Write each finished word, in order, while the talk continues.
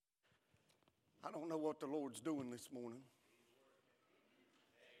I don't know what the Lord's doing this morning.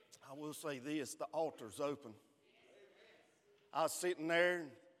 I will say this, the altar's open. I was sitting there, and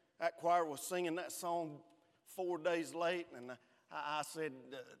that choir was singing that song 4 days late, and I said,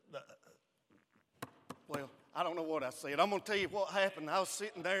 well, I don't know what I said. I'm going to tell you what happened. I was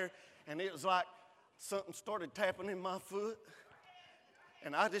sitting there, and it was like something started tapping in my foot,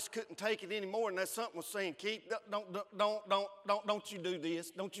 and I just couldn't take it anymore. And that something was saying, "Keith, don't you do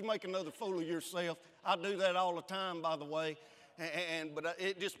this. Don't you make another fool of yourself." I do that all the time, by the way. But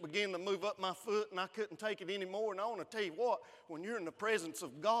it just began to move up my foot, and I couldn't take it anymore. And I want to tell you what, when you're in the presence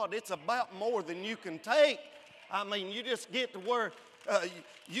of God, it's about more than you can take. I mean, you just get to where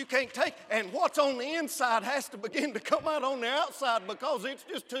you can't take. And what's on the inside has to begin to come out on the outside, because it's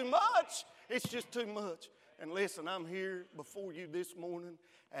just too much. It's just too much. And listen, I'm here before you this morning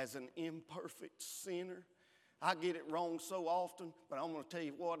as an imperfect sinner. I get it wrong so often, but I'm going to tell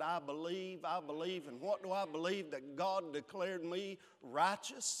you what I believe. I believe, and what do I believe? That God declared me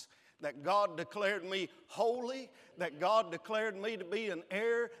righteous, that God declared me holy, that God declared me to be an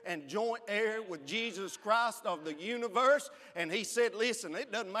heir and joint heir with Jesus Christ of the universe. And He said, listen,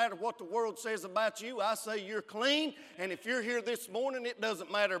 it doesn't matter what the world says about you. I say you're clean. And if you're here this morning, it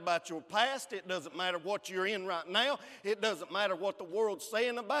doesn't matter about your past. It doesn't matter what you're in right now. It doesn't matter what the world's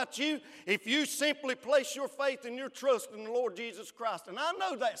saying about you. If you simply place your faith and your trust in the Lord Jesus Christ. And I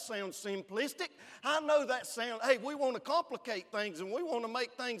know that sounds simplistic. I know that sounds, hey, we want to complicate things, and we want to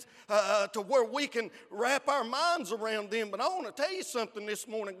make things to where we can wrap our minds around them. But I want to tell you something this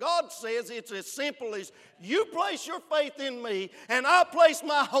morning. God says it's as simple as you place your faith in me, and I place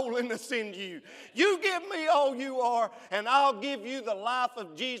my holiness in you. You give me all you are, and I'll give you the life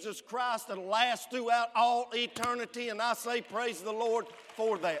of Jesus Christ that lasts throughout all eternity. And I say praise the Lord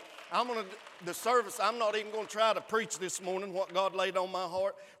for that. The service, I'm not even going to try to preach this morning what God laid on my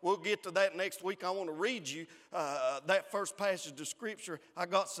heart. We'll get to that next week. I want to read you that first passage of Scripture. I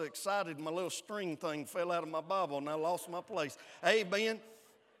got so excited, my little string thing fell out of my Bible, and I lost my place. Amen.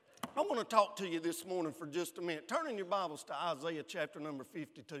 I want to talk to you this morning for just a minute. Turn in your Bibles to Isaiah chapter number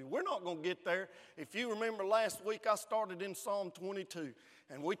 52. We're not going to get there. If you remember last week, I started in Psalm 22,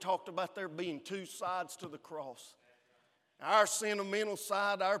 and we talked about there being two sides to the cross. Our sentimental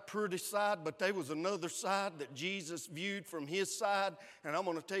side, our pretty side, but there was another side that Jesus viewed from His side. And I'm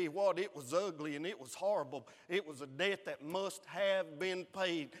going to tell you what, it was ugly and it was horrible. It was a debt that must have been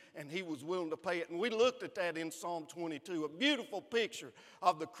paid, and He was willing to pay it. And we looked at that in Psalm 22, a beautiful picture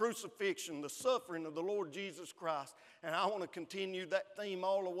of the crucifixion, the suffering of the Lord Jesus Christ. And I want to continue that theme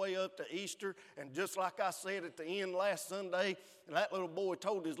all the way up to Easter. And just like I said at the end last Sunday, that little boy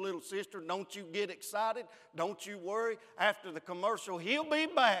told his little sister, don't you get excited, don't you worry. After the commercial, He'll be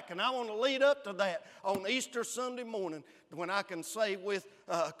back. And I want to lead up to that on Easter Sunday morning, when I can say with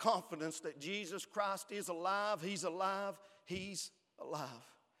confidence that Jesus Christ is alive, He's alive, He's alive.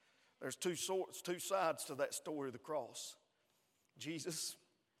 There's two sides to that story of the cross. Jesus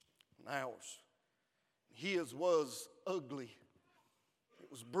and ours. His was ugly. It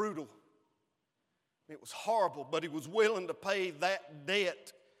was brutal. It was horrible, but He was willing to pay that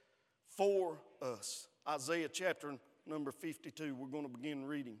debt for us. Isaiah chapter number 52, we're going to begin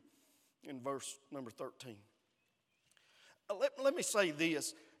reading in verse number 13. Let me say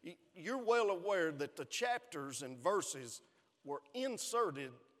this. You're well aware that the chapters and verses were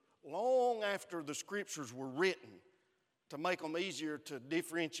inserted long after the Scriptures were written to make them easier to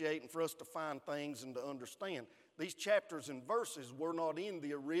differentiate and for us to find things and to understand. These chapters and verses were not in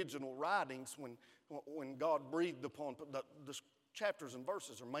the original writings when God breathed upon the chapters and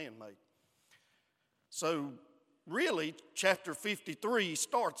verses are man-made. So really, chapter 53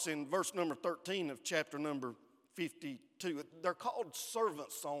 starts in verse number 13 of chapter number 52. They're called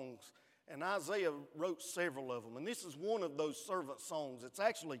servant songs, and Isaiah wrote several of them. And this is one of those servant songs. It's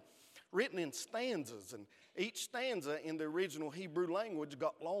actually written in stanzas, and each stanza in the original Hebrew language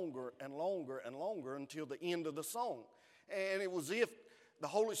got longer and longer and longer until the end of the song. And it was as if the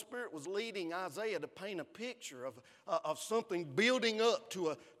Holy Spirit was leading Isaiah to paint a picture of something building up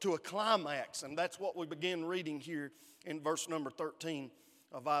to a climax. And that's what we begin reading here in verse number 13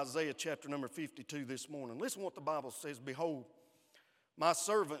 of Isaiah chapter number 52 this morning. Listen what the Bible says. Behold, my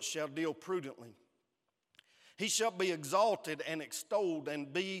servant shall deal prudently. He shall be exalted and extolled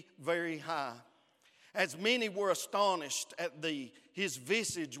and be very high. As many were astonished at thee, his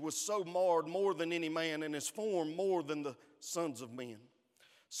visage was so marred more than any man, and his form more than the sons of men.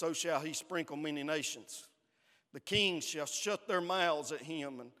 So shall he sprinkle many nations. The kings shall shut their mouths at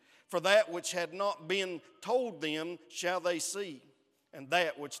him, and for that which had not been told them shall they see, and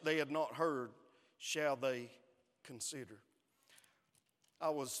that which they had not heard shall they consider. I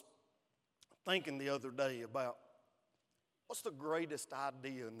was thinking the other day about what's the greatest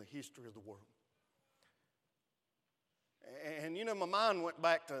idea in the history of the world. And you know, my mind went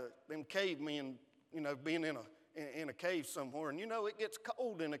back to them cavemen, you know, being in a cave somewhere. And you know, it gets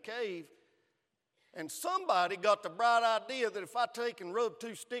cold in a cave. And somebody got the bright idea that if I take and rub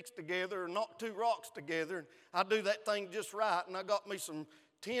two sticks together or knock two rocks together, and I do that thing just right, and I got me some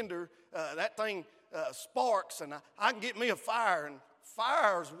tinder, that thing sparks, and I can get me a fire. And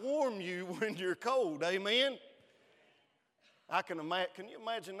fires warm you when you're cold, amen? Can you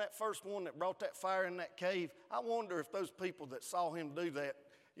imagine that first one that brought that fire in that cave? I wonder if those people that saw him do that,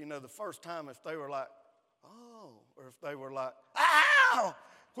 you know, the first time, if they were like, oh, or if they were like, ow!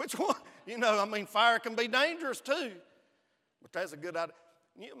 Which one? You know, I mean, fire can be dangerous too. But that's a good idea.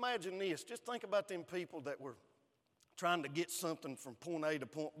 Can you imagine this? Just think about them people that were trying to get something from point A to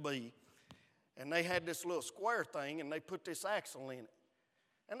point B. And they had this little square thing, and they put this axle in it.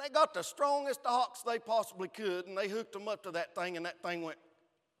 And they got the strongest ox they possibly could, and they hooked them up to that thing, and that thing went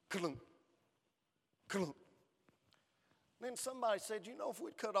clunk, clunk. Then somebody said, you know, if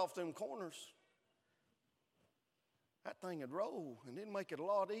we'd cut off them corners, that thing would roll, and it'd make it a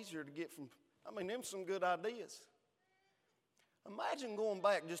lot easier to get from, them some good ideas. Imagine going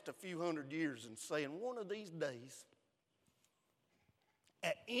back just a few hundred years and saying, one of these days,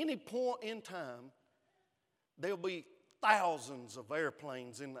 at any point in time, there'll be thousands of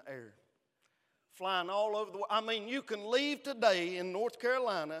airplanes in the air, flying all over the world. You can leave today in North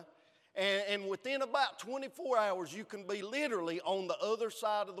Carolina, and within about 24 hours, you can be literally on the other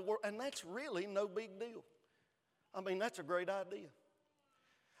side of the world, and that's really no big deal. That's a great idea.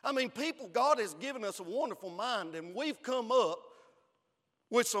 God has given us a wonderful mind, and we've come up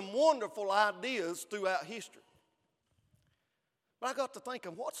with some wonderful ideas throughout history. But I got to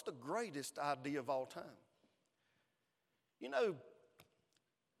thinking, what's the greatest idea of all time? You know,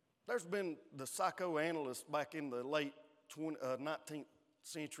 there's been the psychoanalysts back in the late 19th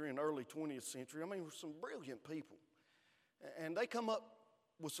century and early 20th century. Some brilliant people. And they come up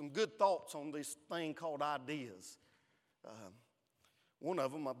with some good thoughts on this thing called ideas. One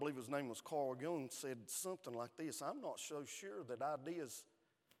of them, I believe his name was Carl Jung, said something like this: I'm not so sure that ideas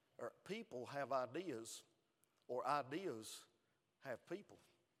or people have ideas or ideas have people.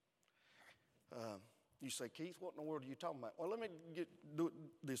 You say, Keith, what in the world are you talking about? Well, let me do it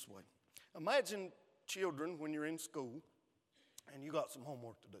this way. Imagine children when you're in school and you got some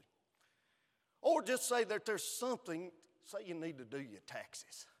homework to do. Or just say that there's something, say you need to do your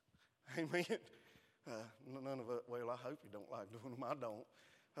taxes. Amen. None of it, well, I hope you don't like doing them. I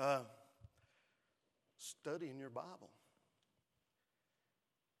don't. Studying your Bible.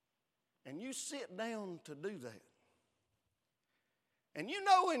 And you sit down to do that. And you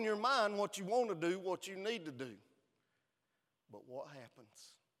know in your mind what you want to do, what you need to do. But what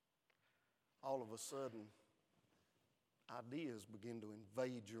happens? All of a sudden, ideas begin to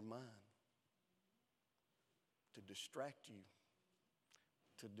invade your mind, to distract you,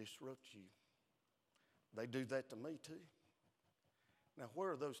 to disrupt you. They do that to me too. Now,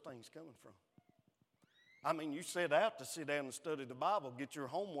 where are those things coming from? You set out to sit down and study the Bible, get your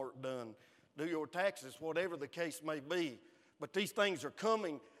homework done, do your taxes, whatever the case may be. But these things are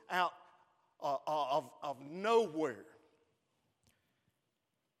coming out of nowhere.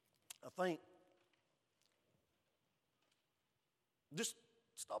 I think, just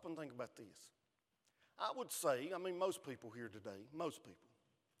stop and think about this. I would say, most people here today, most people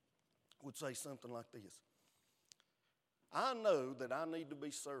would say something like this: I know that I need to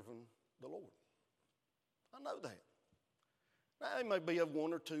be serving the Lord. I know that. Now, there may be a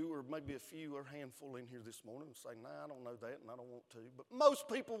one or two or maybe a few or a handful in here this morning and say, I don't know that and I don't want to. But most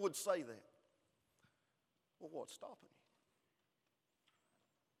people would say that. Well, what's stopping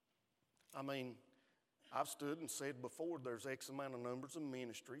you? I've stood and said before, there's X amount of numbers of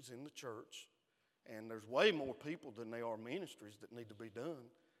ministries in the church, and there's way more people than there are ministries that need to be done.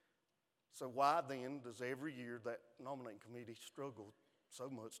 So why then does every year that nominating committee struggle so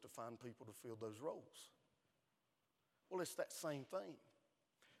much to find people to fill those roles? Well, it's that same thing.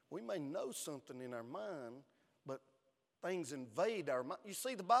 We may know something in our mind, but things invade our mind. You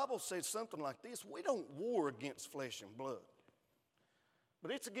see, the Bible says something like this: we don't war against flesh and blood,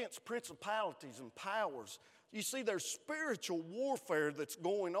 but it's against principalities and powers. You see, there's spiritual warfare that's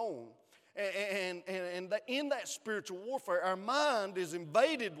going on. And in that spiritual warfare, our mind is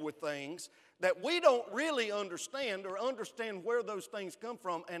invaded with things that we don't really understand or understand where those things come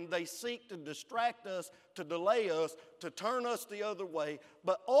from, and they seek to distract us, to delay us, to turn us the other way,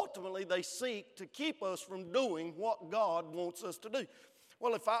 but ultimately they seek to keep us from doing what God wants us to do.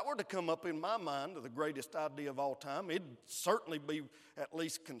 Well, if I were to come up in my mind to the greatest idea of all time, it'd certainly be at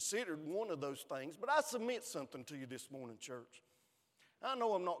least considered one of those things. But I submit something to you this morning, church. I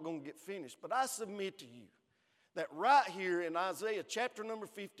know I'm not going to get finished, but I submit to you that right here in Isaiah chapter number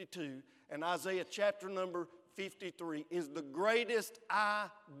 52 and Isaiah chapter number 53 is the greatest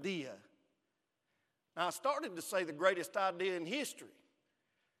idea. Now, I started to say the greatest idea in history,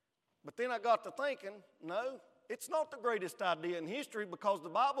 but then I got to thinking, no, it's not the greatest idea in history, because the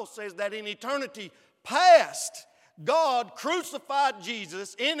Bible says that in eternity past, God crucified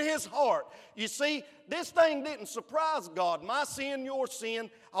Jesus in his heart. You see, this thing didn't surprise God. My sin, your sin,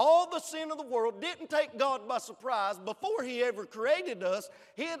 all the sin of the world didn't take God by surprise. Before he ever created us,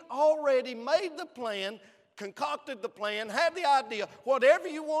 he had already made the plan, concocted the plan, had the idea, whatever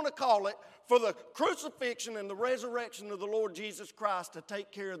you want to call it, for the crucifixion and the resurrection of the Lord Jesus Christ to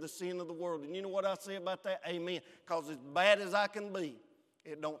take care of the sin of the world. And you know what I say about that? Amen. Because as bad as I can be,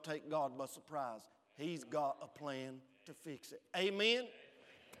 it don't take God by surprise. He's got a plan to fix it. Amen?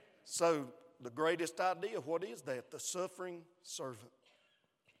 So, the greatest idea, what is that? The suffering servant.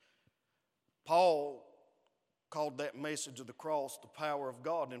 Paul called that message of the cross the power of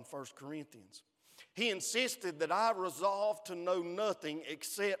God in 1 Corinthians. He insisted that I resolve to know nothing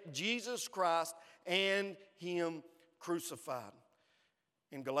except Jesus Christ and him crucified.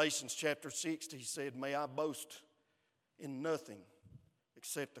 In Galatians chapter 6, he said, may I boast in nothing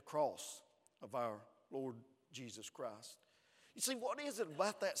except the cross of our Lord Jesus Christ. You see, what is it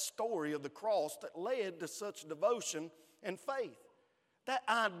about that story of the cross that led to such devotion and faith? That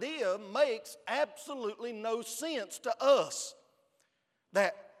idea makes absolutely no sense to us.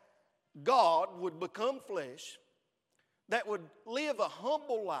 That God would become flesh, that would live a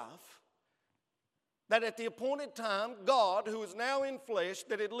humble life, that at the appointed time, God, who is now in flesh,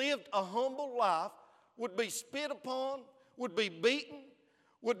 that had lived a humble life, would be spit upon, would be beaten,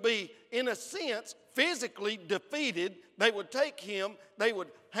 would be, in a sense, physically defeated. They would take him, they would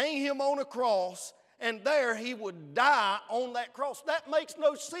hang him on a cross, and there he would die on that cross. That makes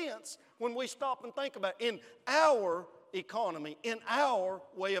no sense when we stop and think about it in our economy, in our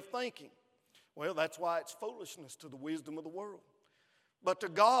way of thinking. Well, that's why it's foolishness to the wisdom of the world. But to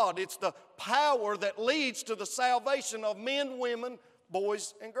God, it's the power that leads to the salvation of men, women,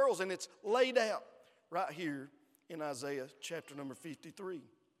 boys, and girls. And it's laid out right here in Isaiah chapter number 53.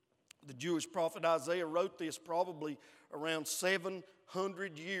 The Jewish prophet Isaiah wrote this probably around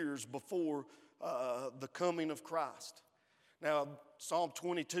 700 years before the coming of Christ. Now, Psalm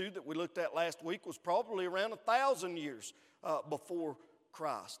 22 that we looked at last week was probably around 1,000 years before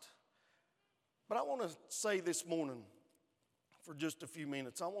Christ. But I want to say this morning, for just a few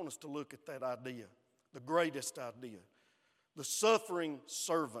minutes, I want us to look at that idea, the greatest idea, the suffering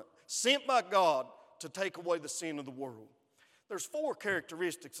servant, sent by God to take away the sin of the world. There's 4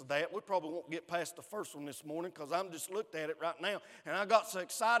 characteristics of that. We probably won't get past the first one this morning because I'm just looked at it right now, and I got so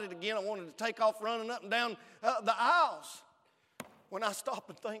excited again I wanted to take off running up and down the aisles when I stop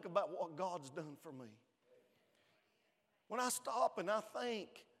and think about what God's done for me. When I stop and I think,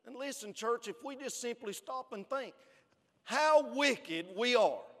 and listen, church, if we just simply stop and think how wicked we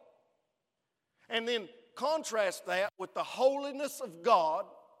are, and then contrast that with the holiness of God,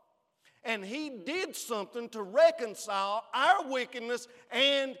 and he did something to reconcile our wickedness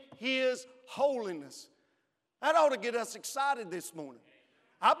and his holiness. That ought to get us excited this morning.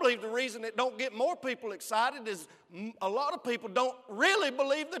 I believe the reason it don't get more people excited is a lot of people don't really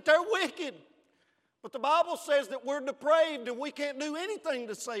believe that they're wicked. But the Bible says that we're depraved and we can't do anything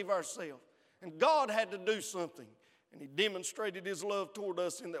to save ourselves. And God had to do something. And he demonstrated his love toward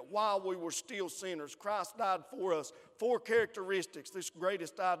us in that while we were still sinners, Christ died for us. 4 characteristics, this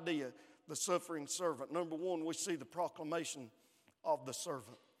greatest idea, the suffering servant. Number 1, we see the proclamation of the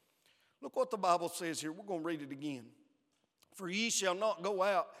servant. Look what the Bible says here. We're going to read it again. For ye shall not go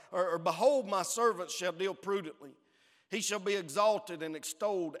out, or behold, my servant shall deal prudently. He shall be exalted and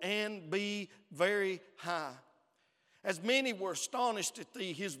extolled and be very high. As many were astonished at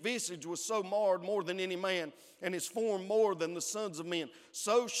thee, his visage was so marred more than any man, and his form more than the sons of men.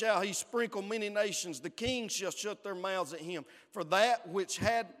 So shall he sprinkle many nations. The kings shall shut their mouths at him. For that which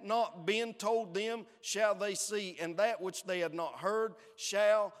had not been told them shall they see, and that which they had not heard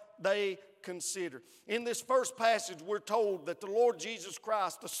shall they consider. In this first passage, we're told that the Lord Jesus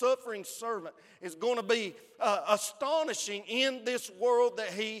Christ, the suffering servant, is going to be astonishing in this world that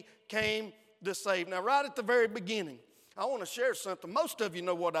he came to save. Now, right at the very beginning, I want to share something. Most of you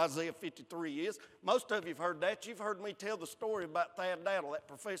know what Isaiah 53 is. Most of you have heard that. You've heard me tell the story about Thad Daddle, that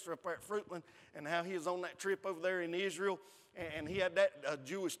professor up there at Fruitland, and how he was on that trip over there in Israel, and he had that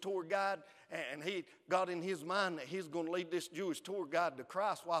Jewish tour guide, and he got in his mind that he was going to lead this Jewish tour guide to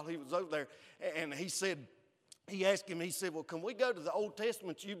Christ while he was over there. And he asked him, he said, well, can we go to the Old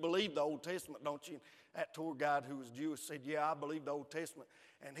Testament? You believe the Old Testament, don't you? That tour guide who was Jewish said, yeah, I believe the Old Testament.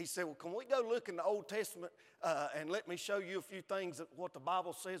 And he said, well, can we go look in the Old Testament and let me show you a few things that what the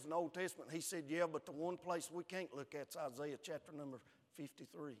Bible says in the Old Testament? He said, yeah, but the one place we can't look at is Isaiah chapter number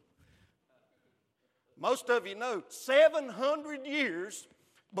 53. Most of you know 700 years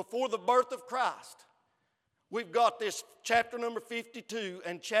before the birth of Christ, we've got this chapter number 52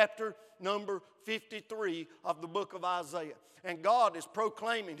 and chapter number 53 of the book of Isaiah. And God is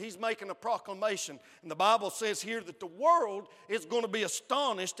proclaiming, He's making a proclamation. And the Bible says here that the world is going to be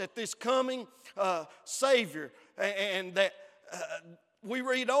astonished at this coming Savior. And that we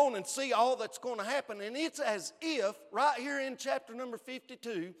read on and see all that's going to happen. And it's as if, right here in chapter number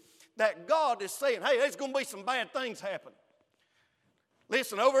 52, that God is saying, hey, there's going to be some bad things happen.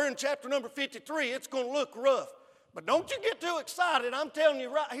 Listen, over in chapter number 53, it's going to look rough. But don't you get too excited. I'm telling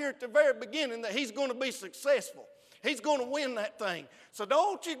you right here at the very beginning that He's going to be successful. He's going to win that thing. So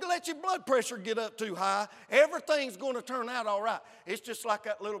don't you let your blood pressure get up too high. Everything's going to turn out all right. It's just like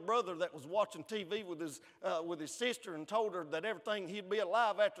that little brother that was watching TV with his sister and told her that everything he'd be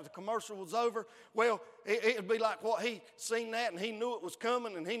alive after the commercial was over. Well, it'd be like what he seen that and he knew it was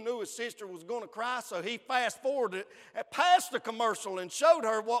coming and he knew his sister was going to cry. So he fast forwarded it past the commercial and showed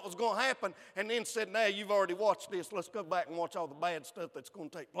her what was going to happen and then said, now you've already watched this. Let's go back and watch all the bad stuff that's going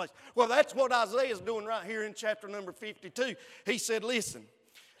to take place. Well, that's what Isaiah is doing right here in chapter number 52. He said, listen,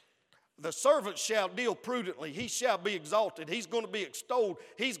 the servant shall deal prudently. He shall be exalted. He's going to be extolled.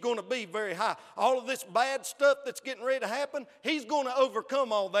 He's going to be very high. All of this bad stuff that's getting ready to happen, He's going to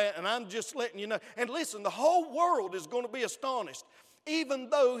overcome all that, and I'm just letting you know. And listen, the whole world is going to be astonished. Even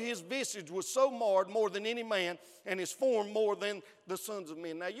though His visage was so marred more than any man, and His form more than the sons of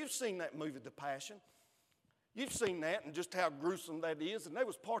men. Now, you've seen that movie, The Passion. You've seen that and just how gruesome that is. And there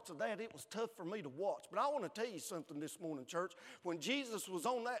was parts of that it was tough for me to watch. But I want to tell you something this morning, church. When Jesus was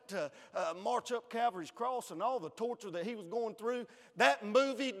on that march up Calvary's cross and all the torture that He was going through, that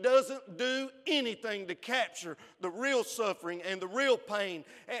movie doesn't do anything to capture the real suffering and the real pain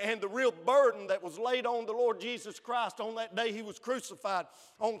and the real burden that was laid on the Lord Jesus Christ on that day He was crucified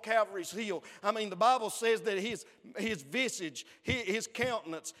on Calvary's hill. I mean, the Bible says that his visage, his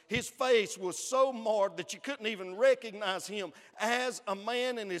countenance, His face was so marred that you couldn't even recognize Him as a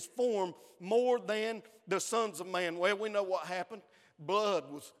man in His form more than the sons of man. Well, we know what happened.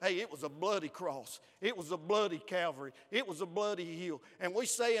 It was a bloody cross. It was a bloody Calvary. It was a bloody hill. And we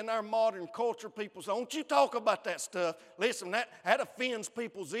say in our modern culture, people say, don't you talk about that stuff. Listen, that offends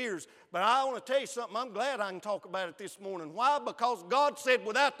people's ears. But I want to tell you something. I'm glad I can talk about it this morning. Why? Because God said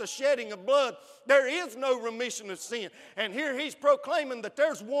without the shedding of blood, there is no remission of sin. And here He's proclaiming that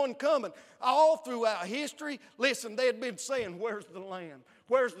there's one coming. All throughout history, listen, they had been saying, where's the Lamb?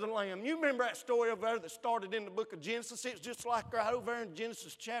 Where's the Lamb? You remember that story over there that started in the book of Genesis? It's just like right over there in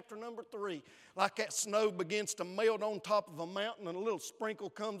Genesis chapter number 3. Like that snow begins to melt on top of a mountain and a little sprinkle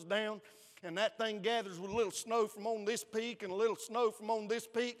comes down. And that thing gathers with a little snow from on this peak and a little snow from on this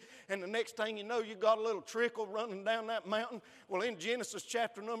peak. And the next thing you know, you got a little trickle running down that mountain. Well, in Genesis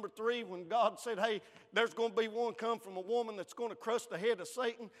chapter number 3, when God said, hey, there's going to be one come from a woman that's going to crush the head of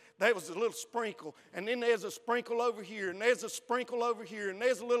Satan, there was a little sprinkle. And then there's a sprinkle over here, and there's a sprinkle over here, and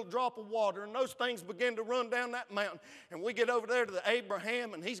there's a little drop of water. And those things begin to run down that mountain. And we get over there to the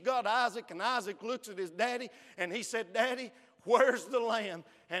Abraham, and he's got Isaac, and Isaac looks at his daddy, and he said, Daddy, where's the lamb?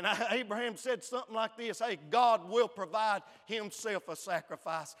 And Abraham said something like this, hey, God will provide Himself a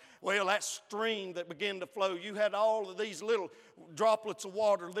sacrifice. Well, that stream that began to flow, you had all of these little droplets of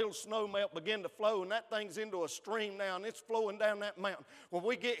water, little snow melt begin to flow, and that thing's into a stream now, and it's flowing down that mountain. When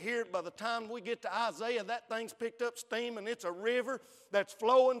we get here, by the time we get to Isaiah, that thing's picked up steam, and it's a river that's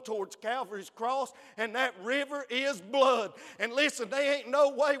flowing towards Calvary's cross, and that river is blood. And listen, there ain't no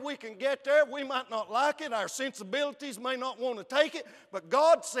way we can get there. We might not like it. Our sensibilities may not want to take it, but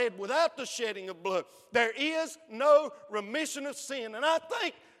God said without the shedding of blood, there is no remission of sin. And I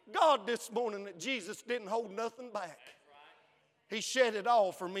thank God this morning that Jesus didn't hold nothing back. He shed it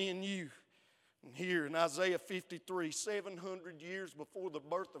all for me and you. And here in Isaiah 53, 700 years before the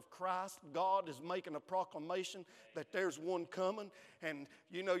birth of Christ, God is making a proclamation that there's one coming. And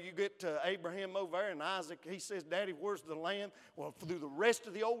you know, you get to Abraham over there and Isaac, he says, Daddy, where's the lamb? Well, through the rest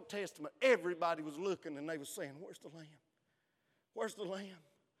of the Old Testament, everybody was looking and they were saying, where's the lamb? Where's the lamb?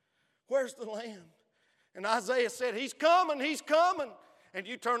 Where's the lamb? And Isaiah said, He's coming, He's coming. And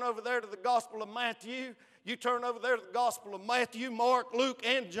you turn over there to the Gospel of Matthew. You turn over there to the Gospel of Matthew, Mark, Luke,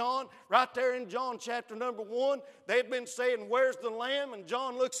 and John. Right there in John chapter number 1, they've been saying, where's the Lamb? And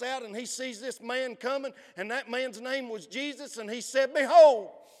John looks out and he sees this man coming. And that man's name was Jesus. And he said, behold,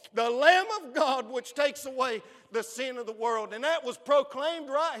 the Lamb of God which takes away the sin of the world. And that was proclaimed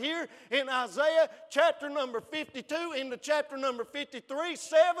right here in Isaiah chapter number 52 into chapter number 53,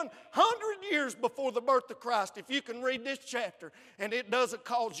 700 years before the birth of Christ. If you can read this chapter, and it doesn't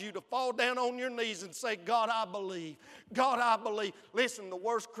cause you to fall down on your knees and say, God, I believe. God, I believe. Listen, the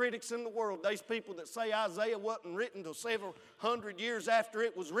worst critics in the world, these people that say Isaiah wasn't written until several hundred years after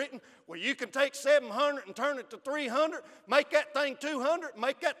it was written, well, you can take 700 and turn it to 300, make that thing 200,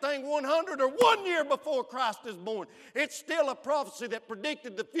 make that thing 100, or 1 year before Christ is born. It's still a prophecy that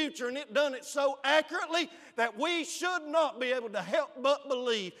predicted the future, and it done it so accurately that we should not be able to help but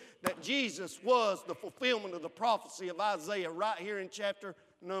believe that Jesus was the fulfillment of the prophecy of Isaiah right here in chapter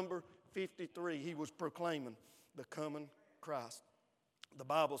number 53. He was proclaiming the coming Christ. The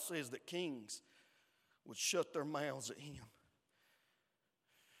Bible says that kings would shut their mouths at him.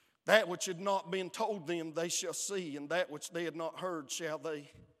 That which had not been told them they shall see, and that which they had not heard shall they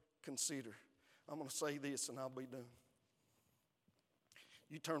consider. I'm going to say this and I'll be done.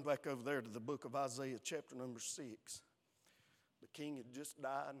 You turn back over there to the book of Isaiah chapter number 6. The king had just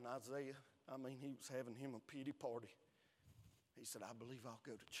died, and Isaiah, he was having him a pity party. He said, I believe I'll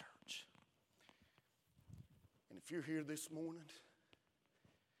go to church. And if you're here this morning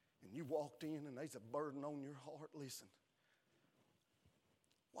and you walked in and there's a burden on your heart, listen.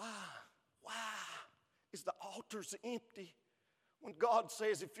 Why is the altars empty? When God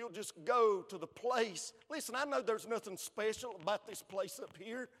says, if you'll just go to the place. Listen, I know there's nothing special about this place up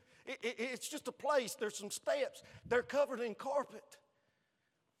here. It's just a place. There's some steps. They're covered in carpet.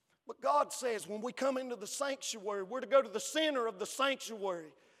 But God says when we come into the sanctuary, we're to go to the center of the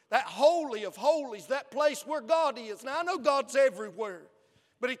sanctuary. That holy of holies, that place where God is. Now, I know God's everywhere.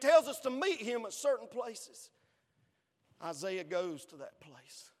 But He tells us to meet Him at certain places. Isaiah goes to that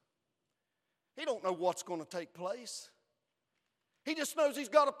place. He don't know what's going to take place. He just knows he's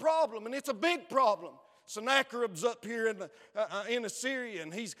got a problem, and it's a big problem. Sennacherib's up here in Assyria,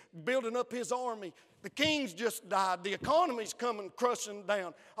 and he's building up his army. The king's just died. The economy's coming crushing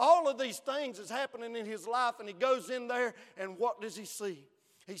down. All of these things is happening in his life, and he goes in there, and what does he see?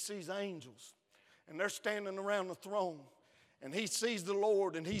 He sees angels, and they're standing around the throne. And he sees the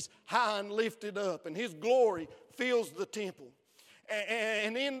Lord, and he's high and lifted up, and his glory fills the temple.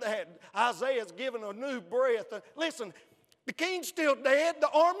 And in that, Isaiah's given a new breath. Listen, the king's still dead, the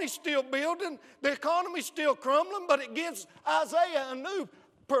army's still building, the economy's still crumbling, but it gives Isaiah a new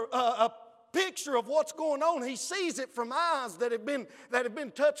picture of what's going on. He sees it from eyes that have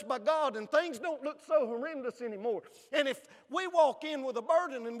been touched by God, and things don't look so horrendous anymore. And if we walk in with a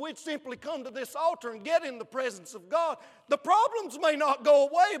burden and we'd simply come to this altar and get in the presence of God, the problems may not go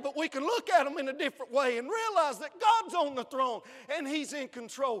away, but we can look at them in a different way and realize that God's on the throne and He's in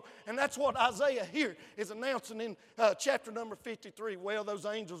control. And that's what Isaiah here is announcing in chapter number 53. Well, those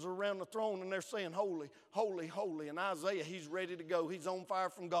angels are around the throne and they're saying, holy, holy, holy. And Isaiah, he's ready to go. He's on fire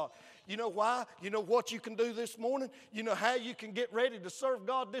from God. You know why? You know what you can do this morning? You know how you can get ready to serve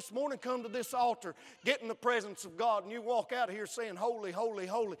God this morning? Come to this altar, get in the presence of God, and you walk out of here saying, holy, holy,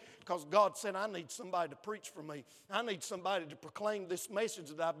 holy, because God said, I need somebody to preach for me. I need somebody to proclaim this message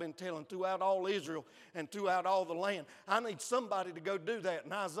that I've been telling throughout all Israel and throughout all the land. I need somebody to go do that.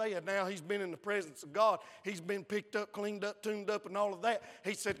 And Isaiah, now he's been in the presence of God. He's been picked up, cleaned up, tuned up, and all of that.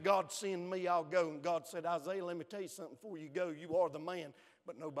 He said, God, send me, I'll go. And God said, Isaiah, let me tell you something before you go. You are the man.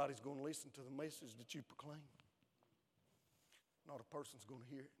 But nobody's going to listen to the message that you proclaim. Not a person's going to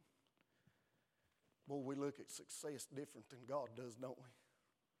hear it. Boy, we look at success different than God does, don't we?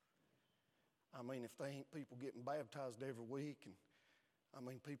 I mean, if they ain't people getting baptized every week,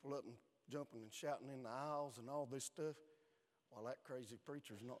 and people up and jumping and shouting in the aisles and all this stuff, well, that crazy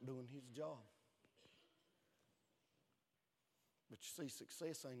preacher's not doing his job. But you see,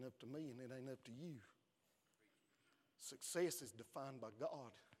 success ain't up to me, and it ain't up to you. Success is defined by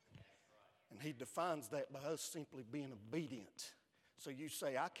God. And He defines that by us simply being obedient. So you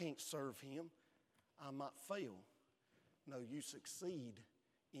say, I can't serve Him. I might fail. No, you succeed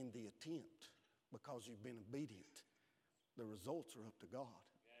in the attempt because you've been obedient. The results are up to God.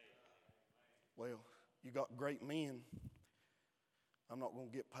 Well, you got great men. I'm not going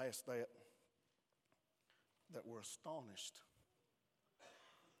to get past that were astonished.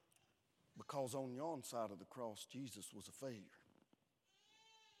 Because on yon side of the cross, Jesus was a failure.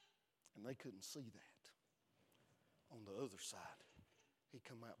 And they couldn't see that. On the other side, He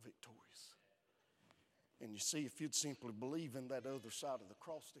come out victorious. And you see, if you'd simply believe in that other side of the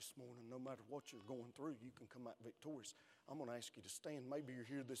cross this morning, no matter what you're going through, you can come out victorious. I'm going to ask you to stand. Maybe you're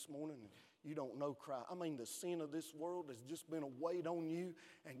here this morning and you don't know Christ. I mean, the sin of this world has just been a weight on you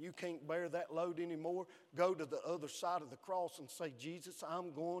and you can't bear that load anymore. Go to the other side of the cross and say, Jesus,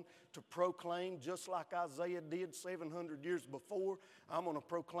 I'm going to proclaim, just like Isaiah did 700 years before, I'm going to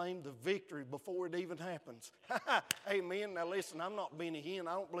proclaim the victory before it even happens. Amen. Now listen, I'm not being a hen.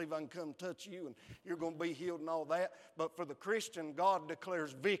 I don't believe I can come touch you and you're going to be healed and all that. But for the Christian, God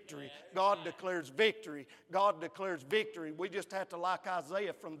declares victory. God declares victory. God declares victory. We just have to, like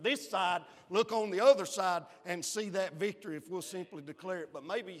Isaiah, from this side, look on the other side and see that victory if we'll simply declare it. But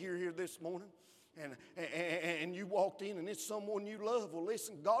maybe you're here this morning and you walked in and it's someone you love. Well,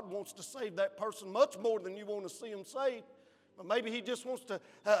 listen, God wants to save that person much more than you want to see them saved. But maybe He just wants to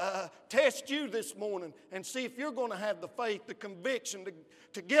test you this morning and see if you're going to have the faith, the conviction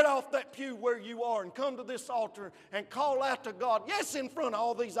to get off that pew where you are and come to this altar and call out to God. Yes, in front of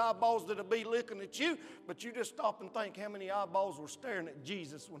all these eyeballs that'll be looking at you, but you just stop and think how many eyeballs were staring at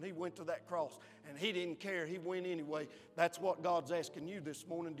Jesus when He went to that cross. And He didn't care. He went anyway. That's what God's asking you this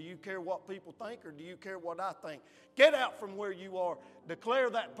morning. Do you care what people think or do you care what I think? Get out from where you are. Declare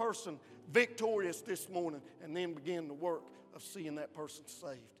that person victorious this morning and then begin the work of seeing that person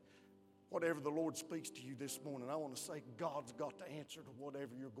saved. Whatever the Lord speaks to you this morning, I want to say God's got the answer to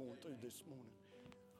whatever you're going through this morning.